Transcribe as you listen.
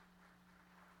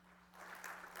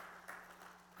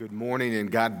Good morning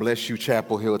and God bless you,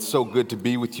 Chapel Hill. It's so good to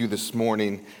be with you this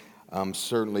morning.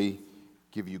 Certainly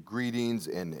give you greetings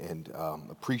and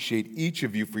appreciate each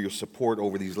of you for your support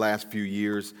over these last few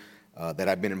years that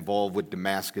I've been involved with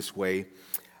Damascus Way.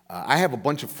 I have a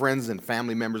bunch of friends and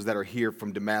family members that are here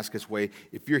from Damascus Way.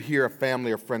 If you're here, a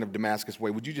family or friend of Damascus Way,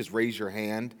 would you just raise your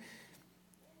hand?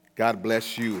 God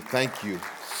bless you. Thank you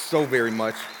so very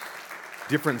much.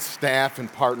 Different staff and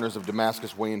partners of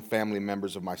Damascus Way and family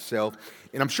members of myself.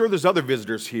 And I'm sure there's other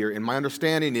visitors here. And my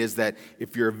understanding is that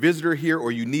if you're a visitor here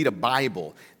or you need a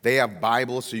Bible, they have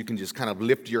Bibles, so you can just kind of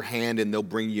lift your hand and they'll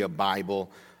bring you a Bible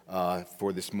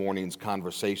for this morning's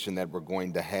conversation that we're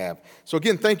going to have. So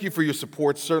again, thank you for your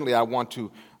support. Certainly I want to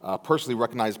personally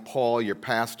recognize Paul, your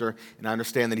pastor, and I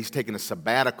understand that he's taken a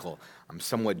sabbatical. I'm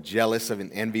somewhat jealous of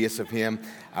and envious of him.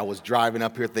 I was driving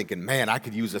up here thinking, man, I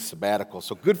could use a sabbatical.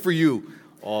 So good for you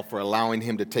all for allowing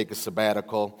him to take a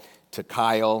sabbatical. To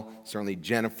Kyle, certainly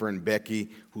Jennifer and Becky,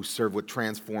 who serve with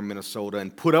Transform Minnesota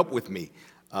and put up with me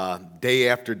day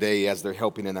after day as they're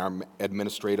helping in our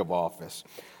administrative office.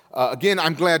 Again,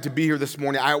 I'm glad to be here this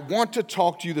morning. I want to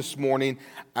talk to you this morning.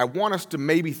 I want us to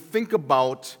maybe think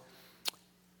about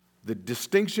the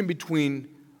distinction between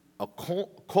a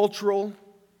cultural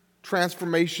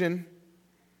transformation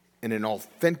and an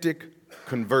authentic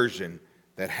conversion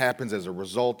that happens as a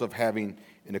result of having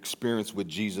an experience with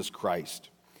Jesus Christ.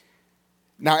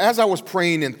 Now, as I was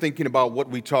praying and thinking about what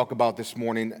we talk about this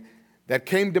morning, that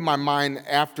came to my mind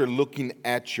after looking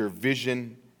at your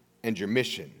vision and your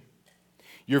mission.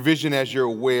 Your vision, as you're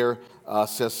aware,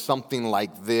 says something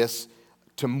like this: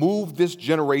 to move this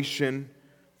generation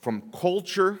from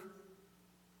culture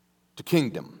to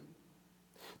kingdom.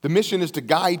 The mission is to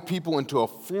guide people into a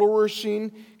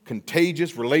flourishing,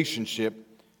 contagious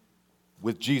relationship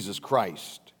with Jesus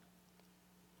Christ.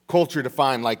 Culture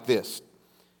defined like this: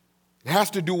 it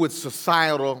has to do with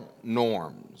societal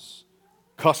norms,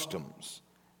 customs,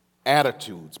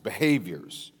 attitudes,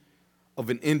 behaviors of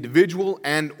an individual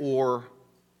and or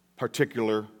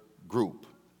particular group.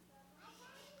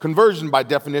 Conversion, by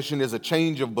definition, is a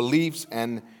change of beliefs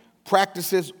and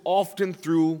practices, often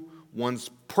through one's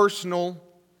personal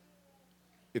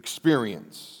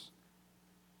experience.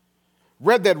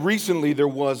 Read that recently there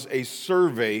was a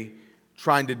survey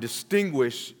trying to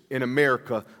distinguish in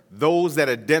America those that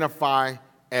identify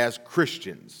as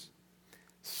Christians.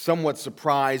 Somewhat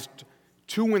surprised,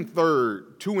 2 in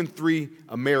 3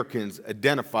 Americans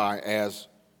identify as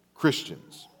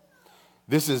Christians.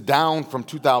 This is down from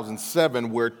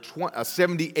 2007, where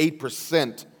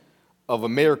 78% of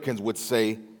Americans would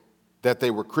say that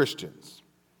they were Christians.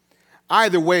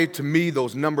 Either way, to me,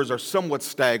 those numbers are somewhat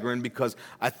staggering because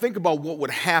I think about what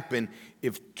would happen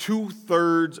if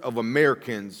 2/3 of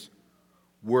Americans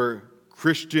were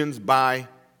Christians by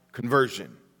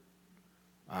conversion.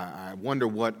 I wonder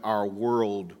what our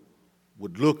world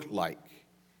would look like.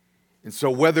 And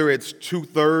so whether it's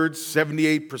 2/3,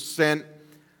 78%,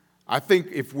 I think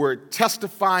if we're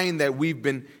testifying that we've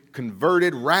been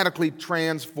converted, radically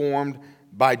transformed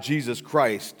by Jesus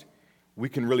Christ, we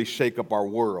can really shake up our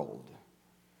world.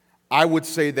 I would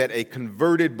say that a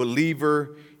converted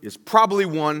believer is probably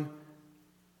one,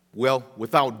 well,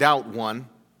 without doubt one,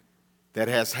 that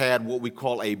has had what we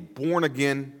call a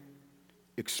born-again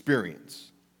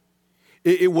experience.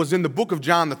 It was in the book of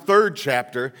John, the 3rd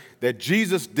chapter, that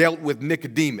Jesus dealt with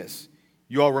Nicodemus.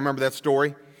 You all remember that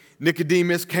story?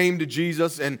 Nicodemus came to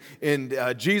Jesus, and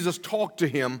Jesus talked to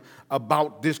him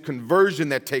about this conversion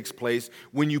that takes place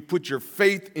when you put your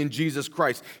faith in Jesus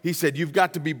Christ. He said, you've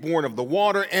got to be born of the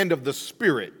water and of the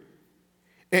Spirit.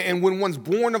 And when one's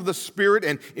born of the Spirit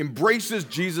and embraces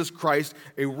Jesus Christ,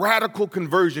 a radical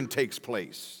conversion takes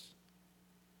place.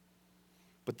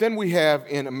 But then we have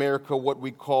in America what we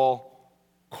call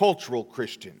cultural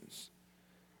Christians.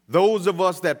 Those of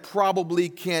us that probably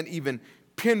can't even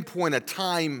pinpoint a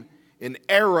time, an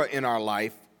era in our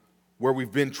life where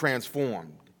we've been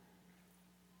transformed.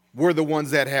 We're the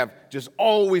ones that have just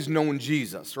always known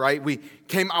Jesus, right? We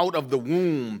came out of the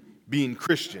womb being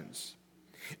Christians.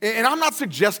 And I'm not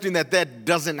suggesting that that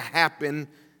doesn't happen,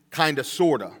 kind of,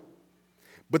 sort of.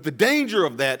 But the danger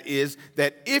of that is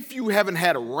that if you haven't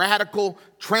had a radical,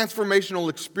 transformational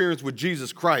experience with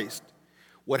Jesus Christ,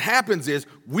 what happens is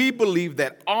we believe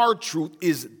that our truth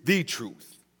is the truth.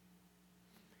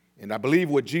 And I believe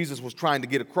what Jesus was trying to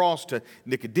get across to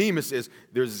Nicodemus is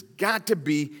there's got to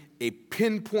be a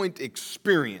pinpoint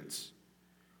experience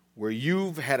where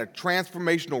you've had a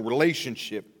transformational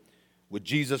relationship with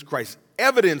Jesus Christ,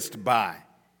 evidenced by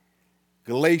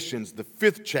Galatians, the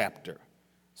 5th chapter.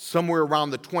 Somewhere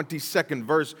around the 22nd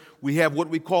verse, we have what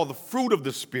we call the fruit of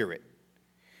the Spirit.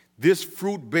 This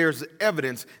fruit bears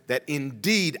evidence that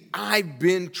indeed I've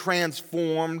been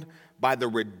transformed by the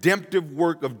redemptive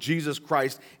work of Jesus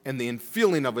Christ and the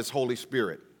infilling of his Holy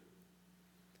Spirit.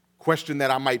 Question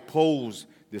that I might pose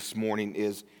this morning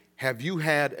is, have you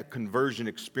had a conversion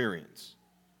experience?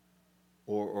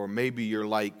 Or maybe you're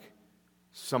like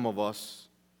some of us,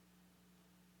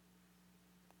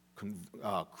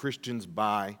 Christians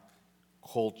by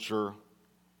culture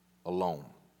alone.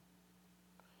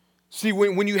 See,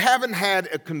 when you haven't had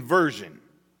a conversion,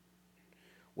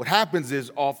 what happens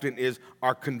is often is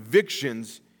our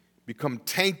convictions become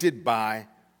tainted by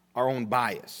our own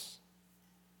bias,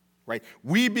 right?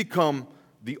 We become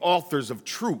the authors of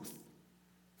truth.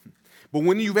 But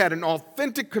when you've had an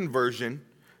authentic conversion,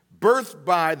 birthed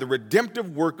by the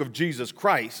redemptive work of Jesus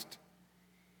Christ,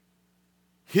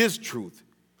 his truth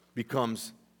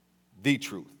becomes the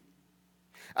truth.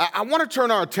 I want to turn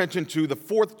our attention to the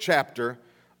 4th chapter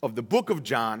of the book of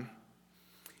John.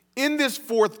 In this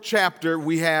 4th chapter,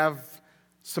 we have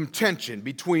some tension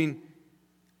between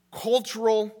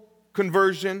cultural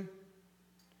conversion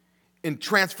and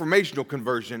transformational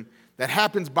conversion that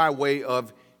happens by way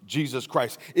of Jesus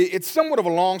Christ. It's somewhat of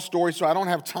a long story, so I don't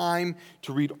have time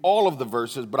to read all of the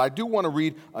verses, but I do want to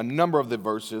read a number of the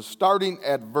verses, starting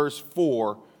at verse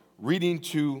 4, reading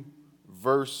to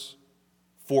verse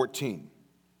 14.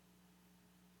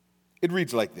 It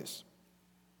reads like this.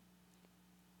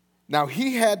 Now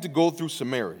he had to go through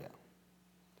Samaria.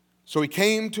 So he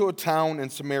came to a town in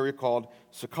Samaria called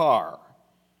Sychar,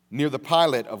 near the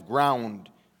pilot of ground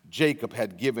Jacob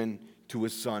had given to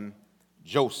his son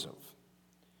Joseph.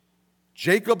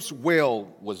 Jacob's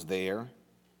well was there,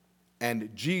 and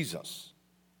Jesus,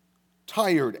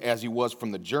 tired as he was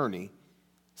from the journey,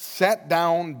 sat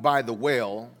down by the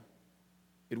well.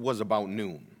 It was about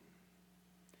noon.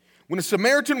 When a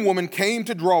Samaritan woman came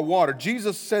to draw water,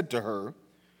 Jesus said to her,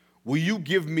 "Will you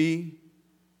give me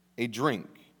a drink?"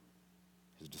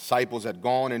 His disciples had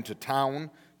gone into town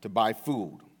to buy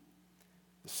food.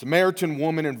 The Samaritan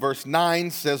woman in verse 9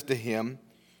 says to him,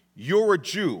 "You're a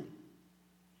Jew,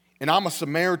 and I'm a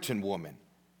Samaritan woman.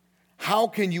 How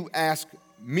can you ask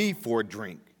me for a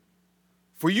drink?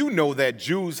 For you know that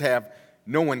Jews have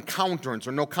no encounterance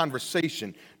or no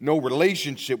conversation, no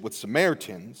relationship with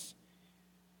Samaritans."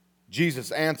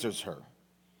 Jesus answers her,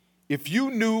 "If you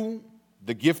knew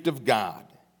the gift of God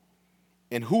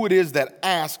and who it is that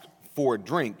asks for a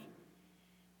drink,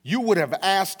 you would have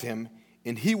asked him,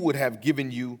 and he would have given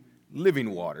you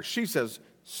living water." She says,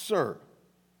 "Sir,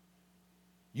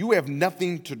 you have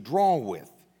nothing to draw with,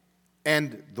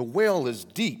 and the well is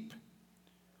deep.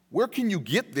 Where can you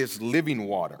get this living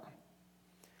water?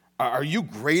 Are you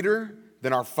greater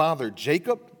than our father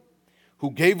Jacob, who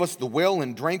gave us the well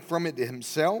and drank from it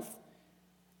himself,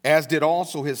 as did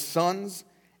also his sons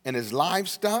and his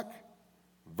livestock?"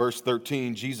 Verse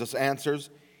 13, Jesus answers,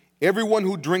 "Everyone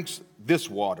who drinks this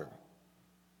water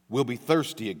will be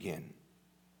thirsty again.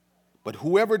 But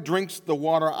whoever drinks the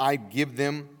water I give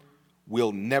them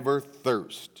will never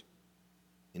thirst.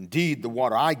 Indeed, the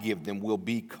water I give them will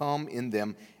become in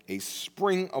them a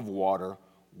spring of water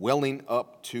welling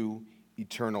up to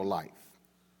eternal life."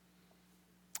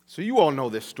 So you all know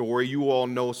this story. You all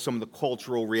know some of the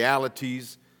cultural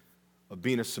realities of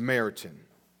being a Samaritan.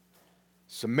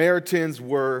 Samaritans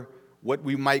were what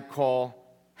we might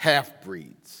call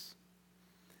half-breeds.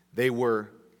 They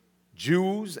were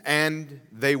Jews and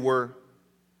they were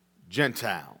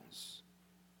Gentiles.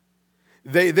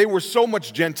 They were so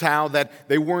much Gentile that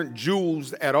they weren't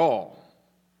Jews at all.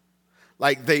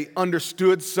 Like, they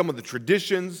understood some of the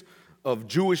traditions of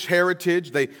Jewish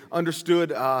heritage. They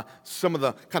understood some of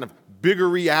the kind of bigger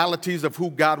realities of who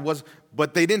God was,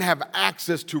 but they didn't have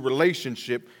access to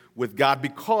relationship with God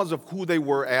because of who they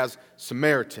were as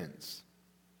Samaritans.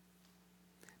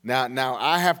 Now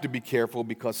I have to be careful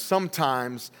because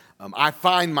sometimes I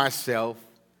find myself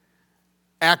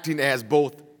acting as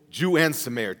both Jew and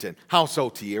Samaritan. How so,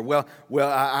 Tier? Well,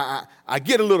 I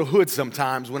get a little hood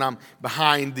sometimes when I'm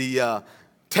behind the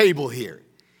table here.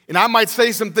 And I might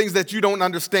say some things that you don't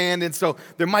understand, and so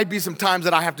there might be some times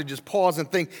that I have to just pause and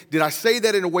think, did I say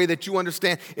that in a way that you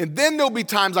understand? And then there'll be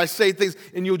times I say things,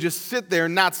 and you'll just sit there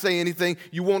and not say anything.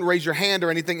 You won't raise your hand or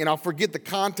anything, and I'll forget the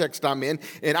context I'm in.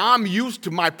 And I'm used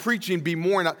to my preaching being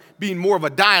more of a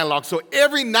dialogue. So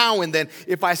every now and then,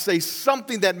 if I say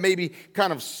something that maybe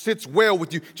kind of sits well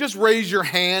with you, just raise your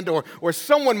hand, or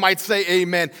someone might say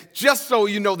amen, just so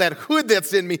you know that hood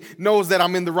that's in me knows that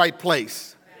I'm in the right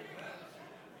place.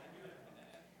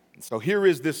 So here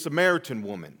is this Samaritan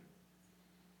woman,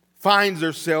 finds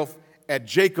herself at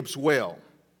Jacob's well.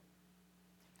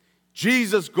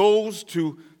 Jesus goes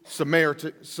to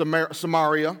Samaria,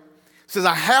 says,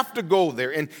 I have to go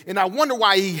there. And I wonder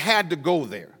why he had to go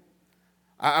there.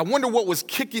 I wonder what was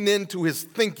kicking into his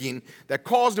thinking that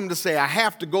caused him to say, I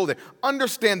have to go there.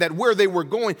 Understand that where they were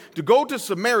going, to go to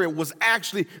Samaria, was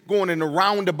actually going in a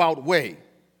roundabout way.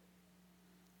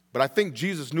 But I think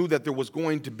Jesus knew that there was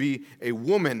going to be a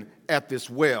woman at this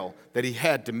well that he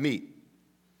had to meet.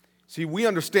 See, we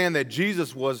understand that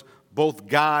Jesus was both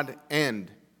God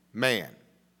and man.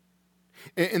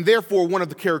 And therefore, one of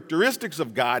the characteristics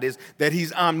of God is that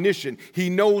he's omniscient. He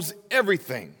knows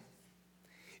everything.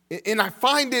 And I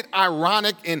find it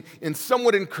ironic and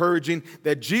somewhat encouraging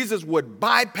that Jesus would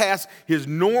bypass his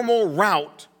normal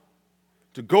route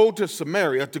to go to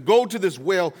Samaria, to go to this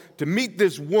well, to meet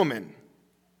this woman.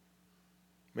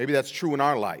 Maybe that's true in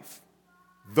our life.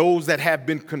 Those that have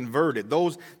been converted,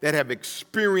 those that have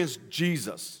experienced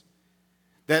Jesus,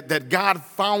 that God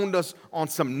found us on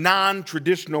some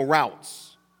non-traditional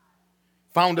routes,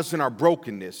 found us in our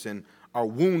brokenness and our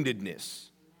woundedness,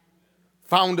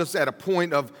 found us at a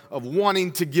point of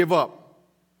wanting to give up,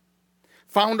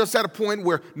 found us at a point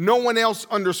where no one else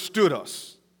understood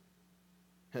us.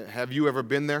 Have you ever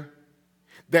been there?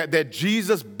 That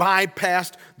Jesus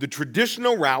bypassed the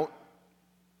traditional route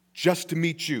just to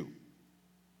meet you.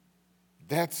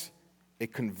 That's a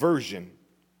conversion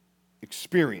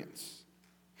experience.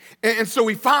 And so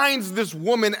he finds this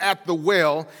woman at the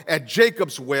well, at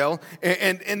Jacob's well,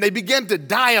 and they begin to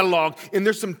dialogue, and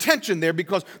there's some tension there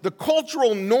because the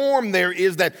cultural norm there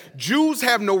is that Jews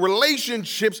have no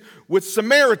relationships with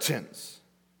Samaritans.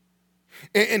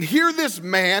 And here this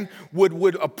man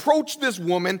would approach this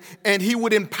woman, and he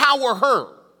would empower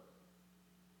her.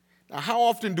 Now, how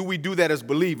often do we do that as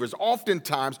believers?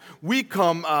 Oftentimes, we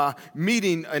come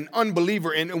meeting an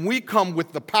unbeliever, and we come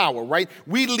with the power, right?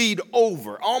 We lead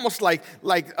over, almost like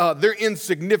they're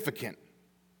insignificant.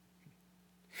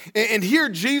 And here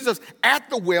Jesus, at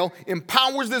the well,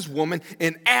 empowers this woman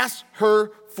and asks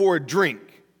her for a drink.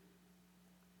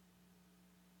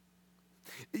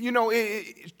 You know,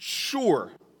 sure,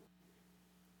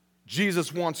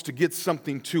 Jesus wants to get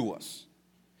something to us.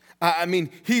 I mean,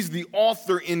 he's the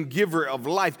author and giver of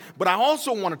life. But I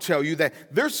also want to tell you that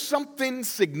there's something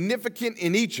significant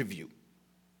in each of you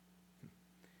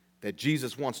that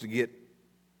Jesus wants to get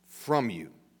from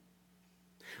you.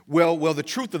 Well, the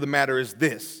truth of the matter is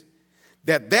this,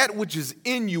 that which is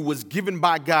in you was given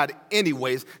by God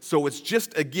anyways, so it's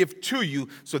just a gift to you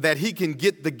so that he can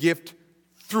get the gift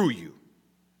through you.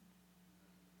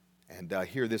 And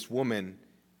here this woman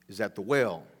is at the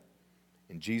well,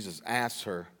 and Jesus asks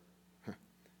her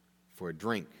for a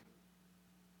drink.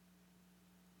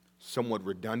 Somewhat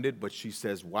redundant, but she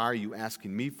says, why are you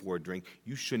asking me for a drink?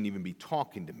 You shouldn't even be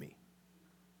talking to me.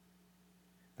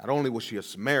 Not only was she a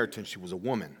Samaritan, she was a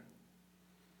woman.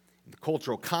 The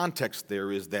cultural context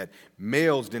there is that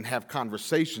males didn't have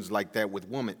conversations like that with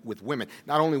women.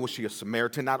 Not only was she a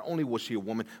Samaritan, not only was she a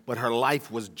woman, but her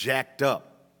life was jacked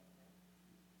up.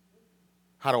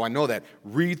 How do I know that?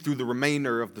 Read through the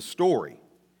remainder of the story.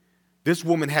 This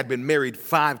woman had been married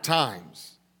 5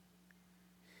 times.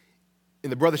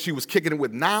 And the brother she was kicking it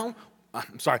with now,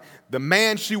 the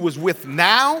man she was with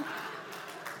now,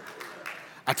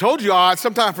 I told you I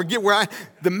sometimes forget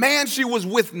the man she was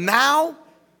with now,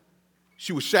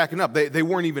 she was shacking up. They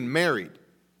weren't even married.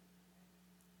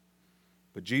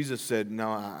 But Jesus said,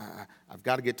 no, I've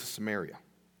got to get to Samaria.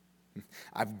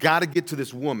 I've got to get to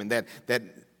this woman that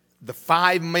the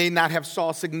 5 may not have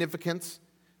saw significance.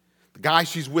 The guy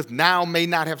she's with now may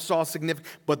not have saw significance,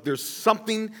 but there's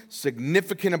something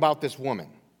significant about this woman.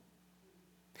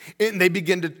 And they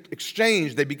begin to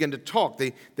exchange, they begin to talk,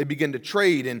 they begin to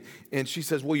trade, and she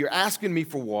says, well, you're asking me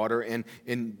for water,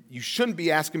 and you shouldn't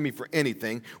be asking me for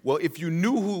anything. Well, if you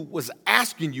knew who was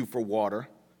asking you for water,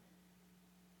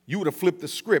 you would have flipped the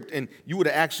script, and you would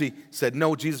have actually said,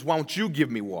 no, Jesus, why don't you give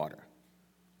me water?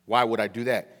 Why would I do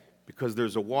that? Because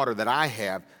there's a water that I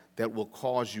have that will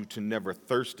cause you to never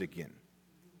thirst again.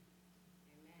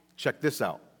 Amen. Check this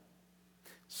out.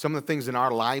 Some of the things in our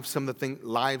lives, some of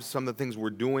the things we're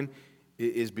doing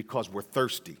is because we're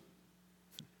thirsty.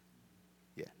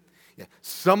 Yeah.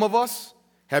 Some of us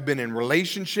have been in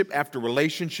relationship after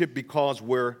relationship because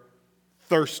we're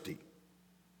thirsty.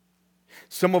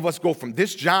 Some of us go from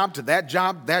this job to that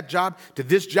job to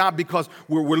this job because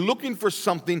we're looking for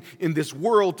something in this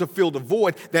world to fill the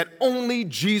void that only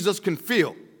Jesus can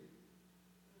fill.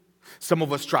 Some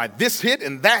of us try this hit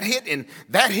and that hit and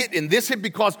that hit and this hit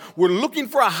because we're looking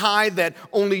for a high that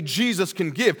only Jesus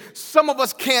can give. Some of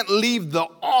us can't leave the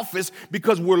office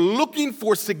because we're looking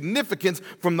for significance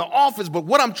from the office. But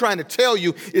what I'm trying to tell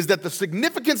you is that the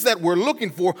significance that we're looking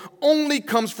for only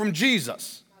comes from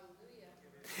Jesus.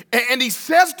 And he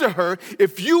says to her,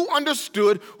 if you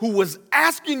understood who was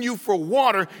asking you for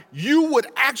water, you would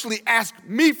actually ask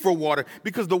me for water,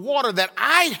 because the water that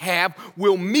I have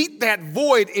will meet that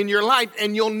void in your life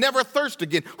and you'll never thirst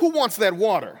again. Who wants that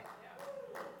water?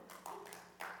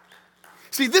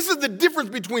 See, this is the difference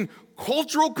between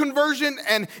cultural conversion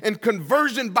and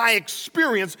conversion by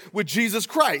experience with Jesus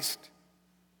Christ.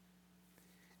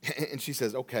 And she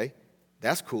says, okay,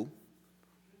 that's cool,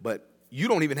 but you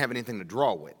don't even have anything to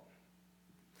draw with.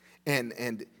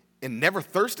 And never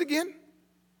thirst again?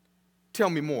 Tell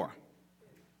me more.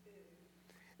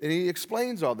 And he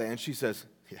explains all that, and she says,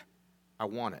 yeah, I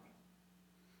want it.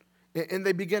 And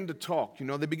they begin to talk,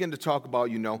 they begin to talk about,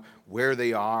 where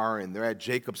they are, and they're at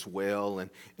Jacob's well, and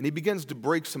he begins to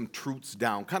break some truths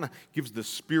down, kind of gives the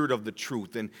spirit of the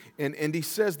truth. And he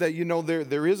says that,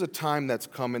 there is a time that's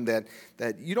coming that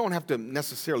you don't have to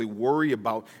necessarily worry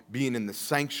about being in the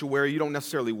sanctuary. You don't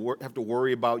necessarily have to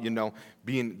worry about,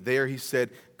 being there. He said,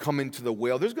 come into the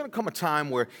well. There's going to come a time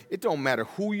where it don't matter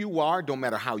who you are, don't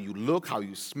matter how you look, how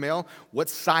you smell, what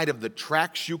side of the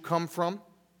tracks you come from.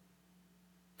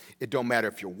 It don't matter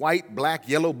if you're white, black,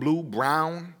 yellow, blue,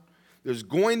 brown. There's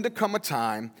going to come a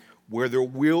time where there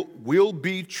will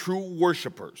be true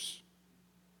worshipers.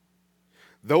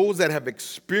 Those that have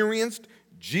experienced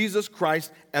Jesus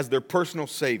Christ as their personal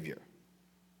Savior.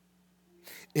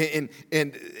 And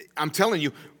I'm telling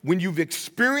you, when you've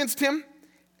experienced Him,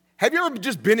 have you ever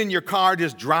just been in your car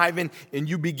just driving and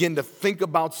you begin to think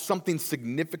about something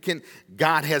significant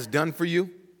God has done for you?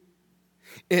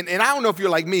 And I don't know if you're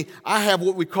like me, I have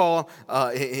what we call,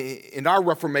 in our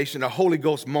Reformation, a Holy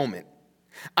Ghost moment.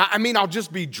 I'll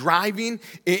just be driving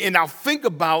and I'll think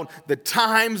about the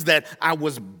times that I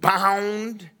was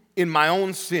bound in my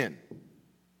own sin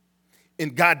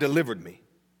and God delivered me.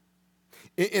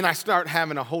 And I start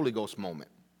having a Holy Ghost moment.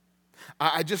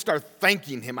 I just start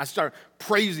thanking Him. I start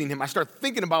praising Him. I start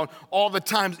thinking about all the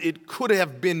times it could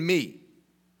have been me.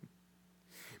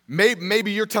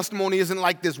 Maybe your testimony isn't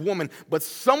like this woman, but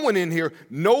someone in here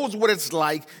knows what it's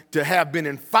like to have been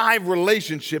in 5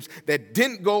 relationships that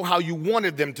didn't go how you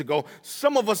wanted them to go.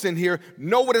 Some of us in here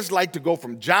know what it's like to go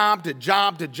from job to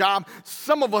job to job.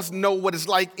 Some of us know what it's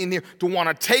like in here to want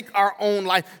to take our own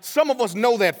life. Some of us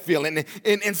know that feeling,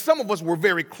 and some of us were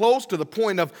very close to the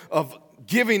point of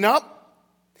giving up.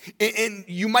 And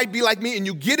you might be like me, and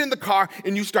you get in the car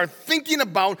and you start thinking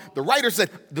about, the writer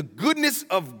said, the goodness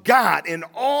of God and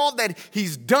all that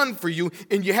He's done for you,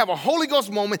 and you have a Holy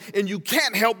Ghost moment, and you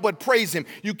can't help but praise Him.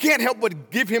 You can't help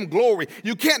but give Him glory.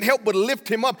 You can't help but lift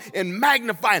Him up and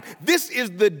magnify Him. This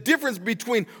is the difference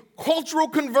between cultural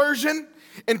conversion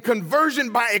and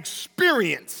conversion by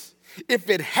experience.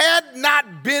 If it had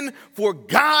not been for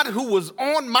God who was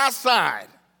on my side,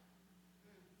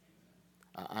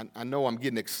 I know I'm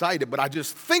getting excited, but I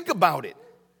just think about it.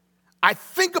 I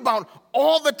think about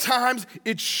all the times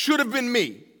it should have been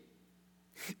me.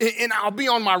 And I'll be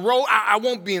on my road. I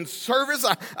won't be in service.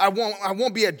 I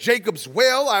won't be at Jacob's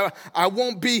well. I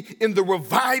won't be in the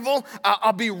revival.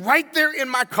 I'll be right there in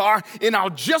my car, and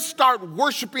I'll just start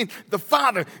worshiping the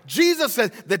Father. Jesus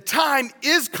said the time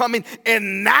is coming,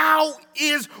 and now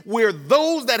is where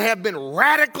those that have been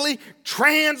radically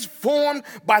transformed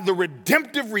by the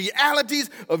redemptive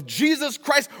realities of Jesus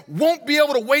Christ won't be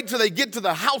able to wait till they get to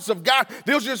the house of God.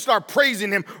 They'll just start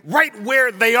praising Him right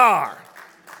where they are.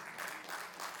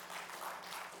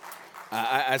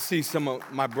 I see some of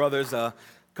my brothers, a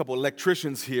couple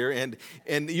electricians here, and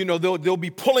they'll be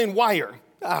pulling wire.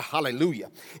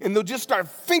 Hallelujah. And they'll just start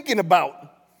thinking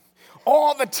about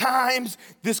all the times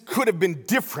this could have been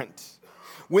different.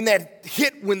 When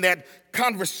that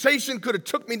conversation could have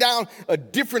took me down a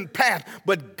different path.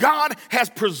 But God has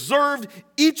preserved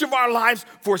each of our lives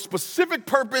for a specific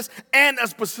purpose and a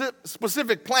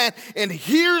specific plan. And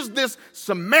here's this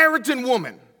Samaritan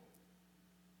woman.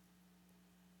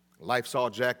 Life's all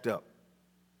jacked up.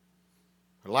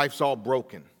 Her life's all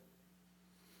broken.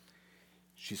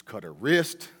 She's cut her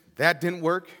wrist. That didn't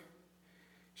work.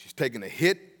 She's taken a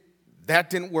hit. That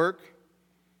didn't work.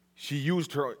 She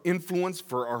used her influence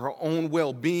for her own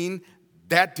well-being.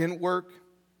 That didn't work.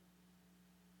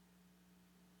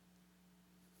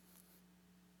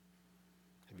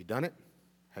 Have you done it?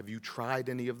 Have you tried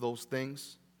any of those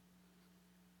things?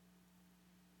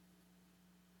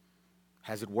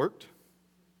 Has it worked?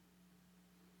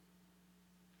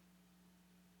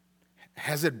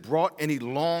 Has it brought any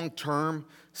long-term,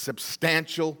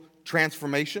 substantial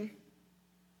transformation?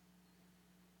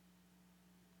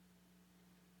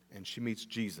 And she meets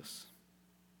Jesus.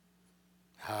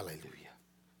 Hallelujah.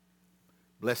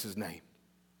 Bless His name.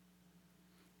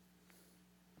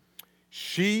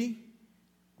 She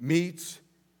meets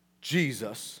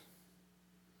Jesus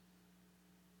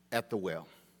at the well.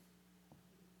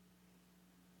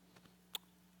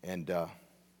 And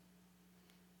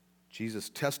Jesus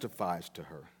testifies to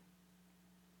her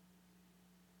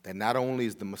that not only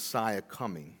is the Messiah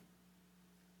coming,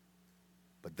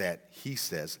 but that he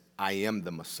says, I am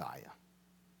the Messiah.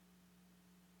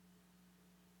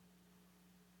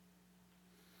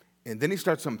 And then he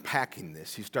starts unpacking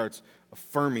this. He starts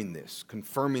affirming this,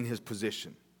 confirming his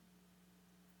position.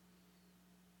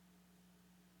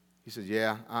 He says,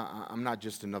 yeah, I'm not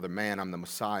just another man, I'm the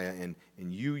Messiah, and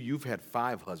you've had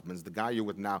 5 husbands. The guy you're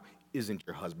with now isn't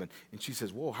your husband. And she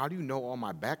says, whoa, how do you know all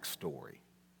my backstory?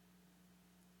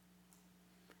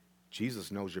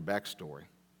 Jesus knows your backstory.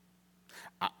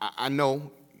 I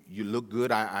know you look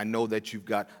good. I know that you've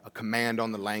got a command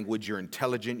on the language. You're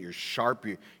intelligent, you're sharp,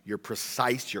 you're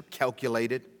precise, you're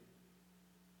calculated.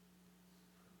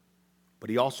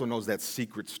 But he also knows that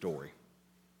secret story.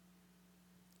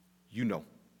 You know.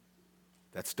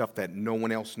 That stuff that no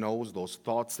one else knows, those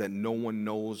thoughts that no one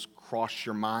knows cross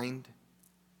your mind.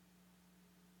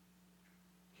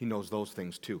 He knows those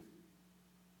things too.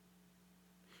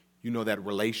 You know that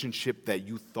relationship that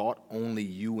you thought only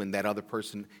you and that other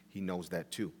person, he knows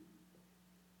that too.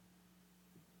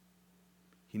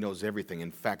 He knows everything.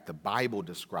 In fact, the Bible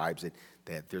describes it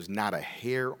that there's not a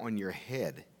hair on your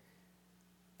head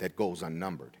that goes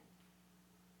unnumbered.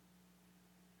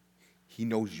 He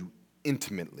knows you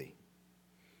intimately.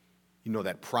 You know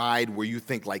that pride where you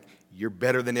think like you're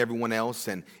better than everyone else,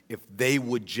 and if they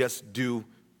would just do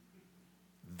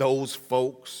those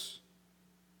folks,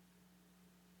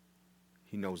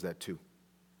 he knows that too.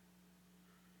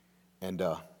 And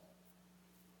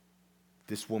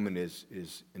this woman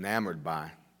is enamored by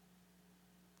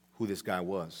who this guy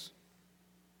was,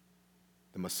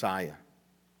 the Messiah,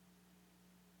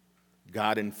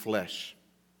 God in flesh.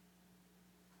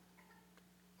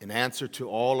 In answer to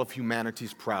all of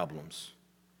humanity's problems,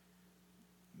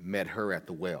 met her at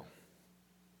the well.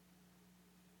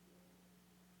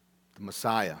 The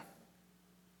Messiah,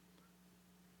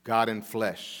 God in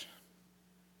flesh,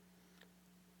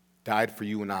 died for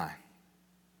you and I,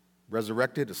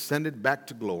 resurrected, ascended back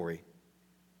to glory,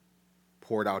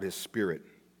 poured out his Spirit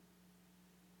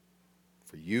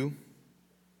for you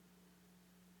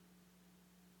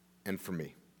and for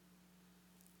me.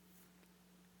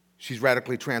 She's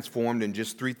radically transformed, and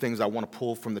just 3 things I want to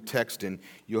pull from the text, and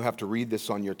you'll have to read this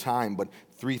on your time, but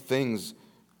 3 things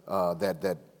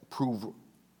that prove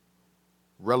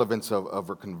relevance of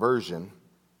her conversion.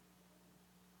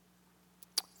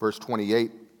 Verse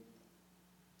 28,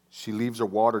 she leaves her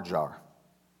water jar.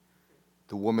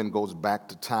 The woman goes back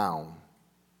to town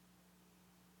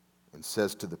and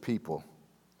says to the people,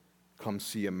 come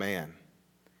see a man.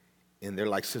 And they're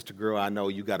like, sister girl, I know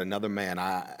you got another man.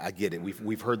 I get it.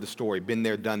 We've heard the story, been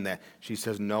there, done that. She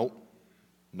says, nope.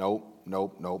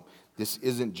 This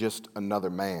isn't just another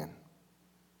man.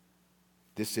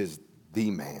 This is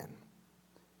the man.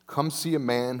 Come see a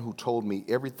man who told me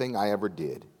everything I ever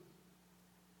did.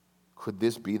 Could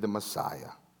this be the Messiah?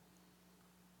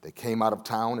 They came out of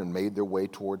town and made their way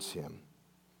towards him.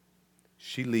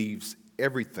 She leaves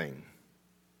everything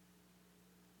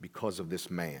because of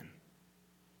this man.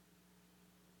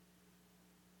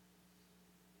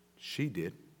 She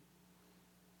did.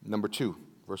 Number 2,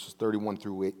 verses 31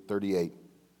 through 38.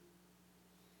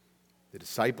 The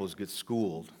disciples get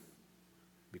schooled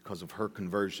because of her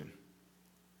conversion.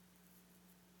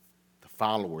 The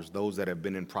followers, those that have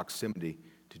been in proximity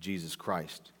to Jesus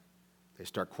Christ, they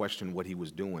start questioning what he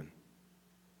was doing.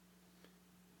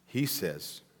 He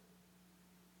says,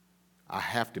 I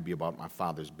have to be about my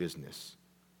Father's business.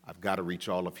 I've got to reach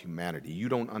all of humanity. You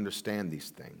don't understand these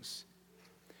things.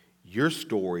 Your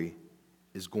story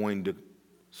is going to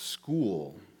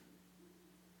school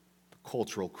the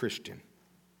cultural Christian.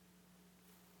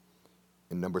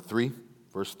 And number 3,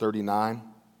 verse 39,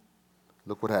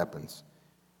 look what happens.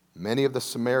 Many of the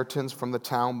Samaritans from the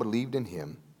town believed in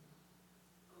him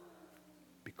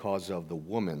because of the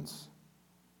woman's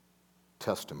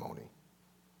testimony.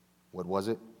 What was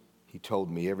it? He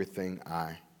told me everything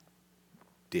I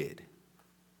did.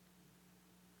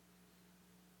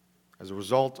 As a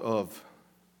result of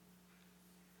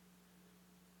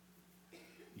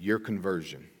your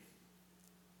conversion,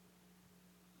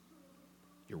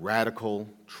 your radical,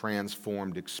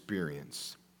 transformed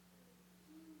experience,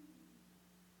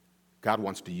 God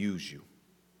wants to use you.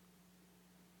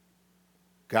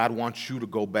 God wants you to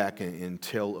go back and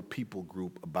tell a people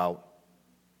group about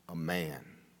a man.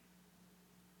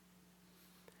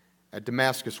 At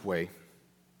Damascus Way,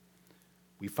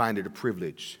 we find it a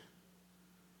privilege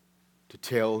to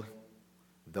tell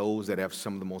those that have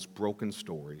some of the most broken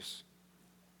stories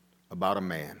about a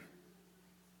man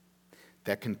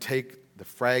that can take the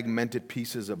fragmented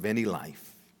pieces of any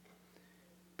life,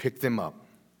 pick them up,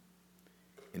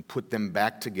 and put them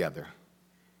back together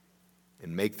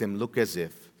and make them look as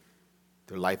if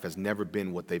their life has never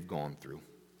been what they've gone through.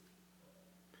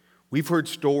 We've heard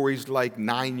stories like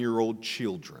 9-year-old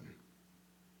children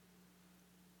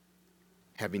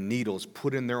having needles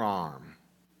put in their arm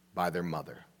by their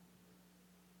mother.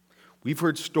 We've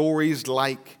heard stories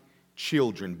like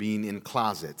children being in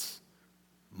closets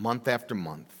month after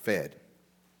month, fed.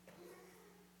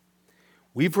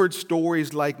 We've heard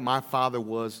stories like my father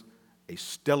was a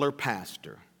stellar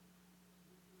pastor.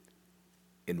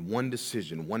 In one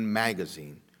decision, one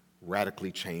magazine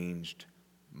radically changed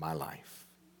my life.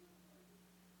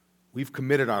 We've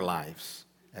committed our lives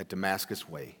at Damascus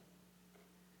Way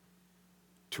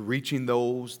to reaching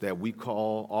those that we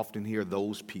call often here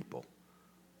those people,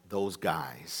 those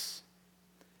guys.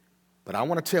 But I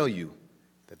want to tell you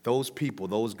that those people,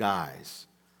 those guys,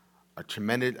 are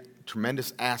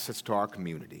tremendous assets to our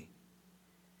community.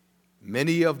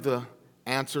 Many of the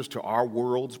answers to our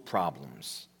world's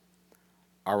problems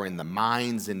are in the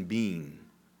minds and being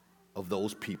of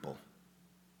those people.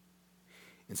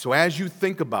 And so as you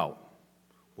think about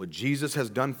what Jesus has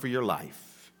done for your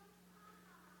life,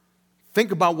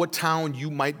 think about what town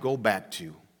you might go back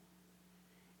to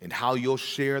and how you'll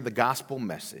share the gospel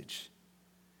message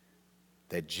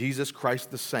that Jesus Christ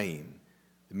the same,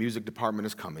 the music department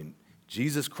is coming,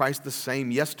 Jesus Christ the same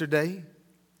yesterday,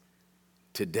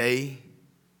 today,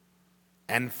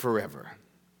 and forever.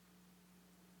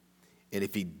 And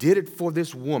if he did it for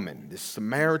this woman, this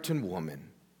Samaritan woman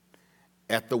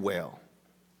at the well,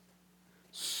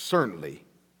 certainly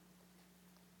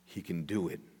he can do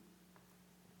it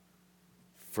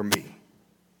for me.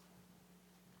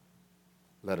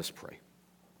 Let us pray.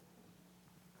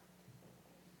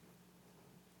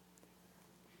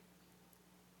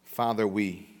 Father,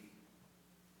 we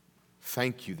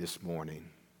thank you this morning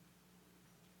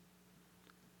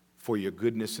for your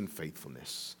goodness and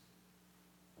faithfulness.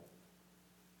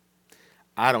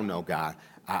 I don't know, God.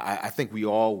 I think we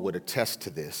all would attest to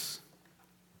this,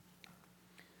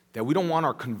 that we don't want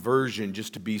our conversion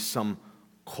just to be some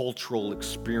cultural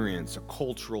experience, a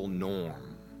cultural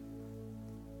norm.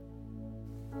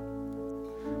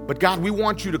 But God, we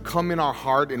want you to come in our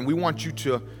heart and we want you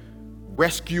to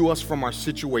rescue us from our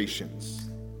situations.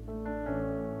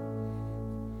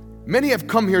 Many have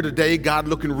come here today, God,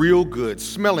 looking real good,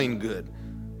 smelling good,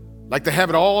 like they have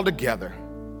it all together.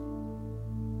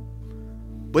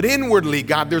 But inwardly,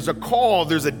 God, there's a call,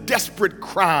 there's a desperate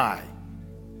cry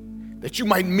that you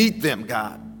might meet them,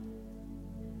 God.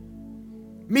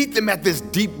 Meet them at this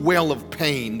deep well of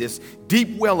pain, this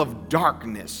deep well of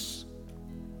darkness.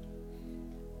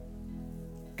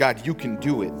 God, you can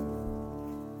do it.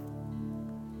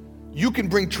 You can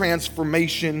bring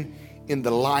transformation in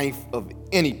the life of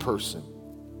any person.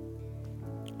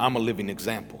 I'm a living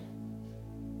example.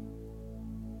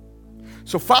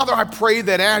 So, Father, I pray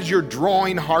that as you're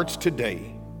drawing hearts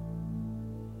today,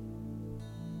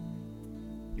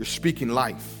 you're speaking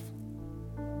life.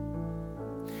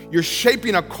 You're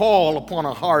shaping a call upon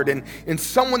a heart and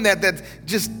someone that's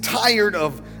just tired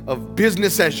of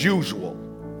business as usual.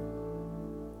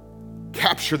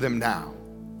 Capture them now.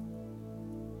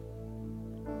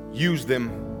 Use them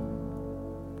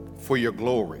for your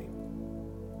glory.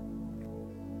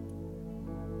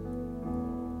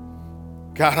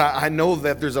 God, I know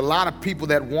that there's a lot of people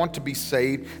that want to be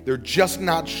saved. They're just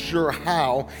not sure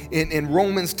how. In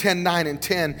Romans 10, 9, and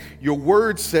 10, your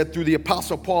word said through the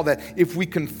Apostle Paul that if we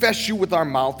confess you with our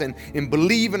mouth and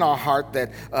believe in our heart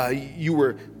that you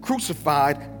were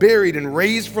crucified, buried, and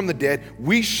raised from the dead,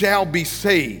 we shall be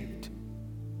saved.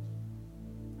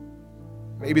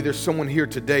 Maybe there's someone here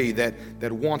today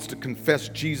that wants to confess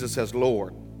Jesus as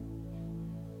Lord.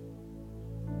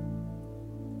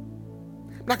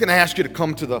 I'm not going to ask you to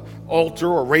come to the altar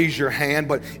or raise your hand,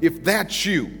 but if that's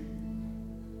you,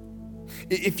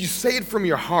 if you say it from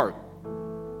your heart,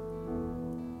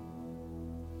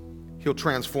 He'll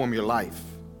transform your life.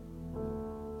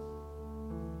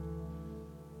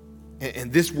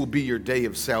 And this will be your day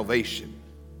of salvation.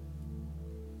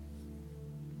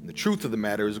 And the truth of the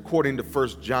matter is, according to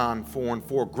 1 John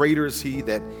 4:4, greater is He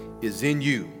that is in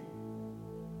you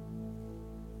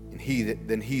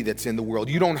than he that's in the world.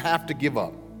 You don't have to give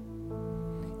up.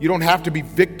 You don't have to be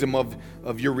victim of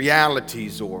your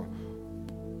realities or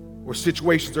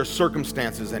situations or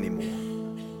circumstances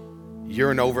anymore.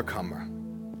 You're an overcomer.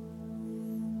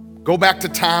 Go back to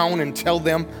town and tell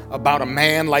them about a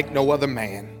man like no other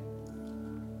man.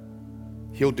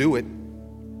 He'll do it.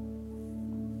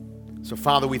 So,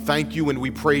 Father, we thank you and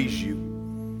we praise you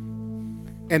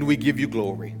and we give you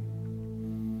glory.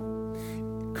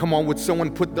 Come on, would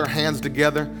someone put their hands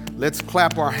together? Let's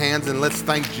clap our hands and let's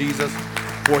thank Jesus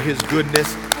for his goodness.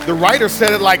 The writer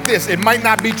said it like this. It might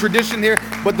not be tradition here,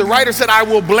 but the writer said, I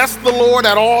will bless the Lord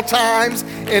at all times,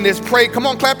 and his praise, come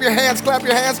on, clap your hands,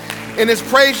 and his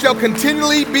praise shall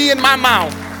continually be in my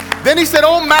mouth. Then he said,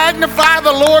 oh, magnify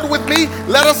the Lord with me.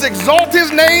 Let us exalt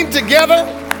his name together.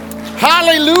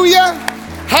 Hallelujah.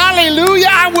 Hallelujah.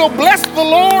 I will bless the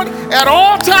Lord at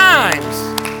all times.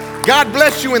 God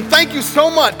bless you, and thank you so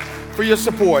much for your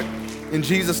support. In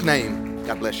Jesus' name,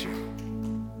 God bless you.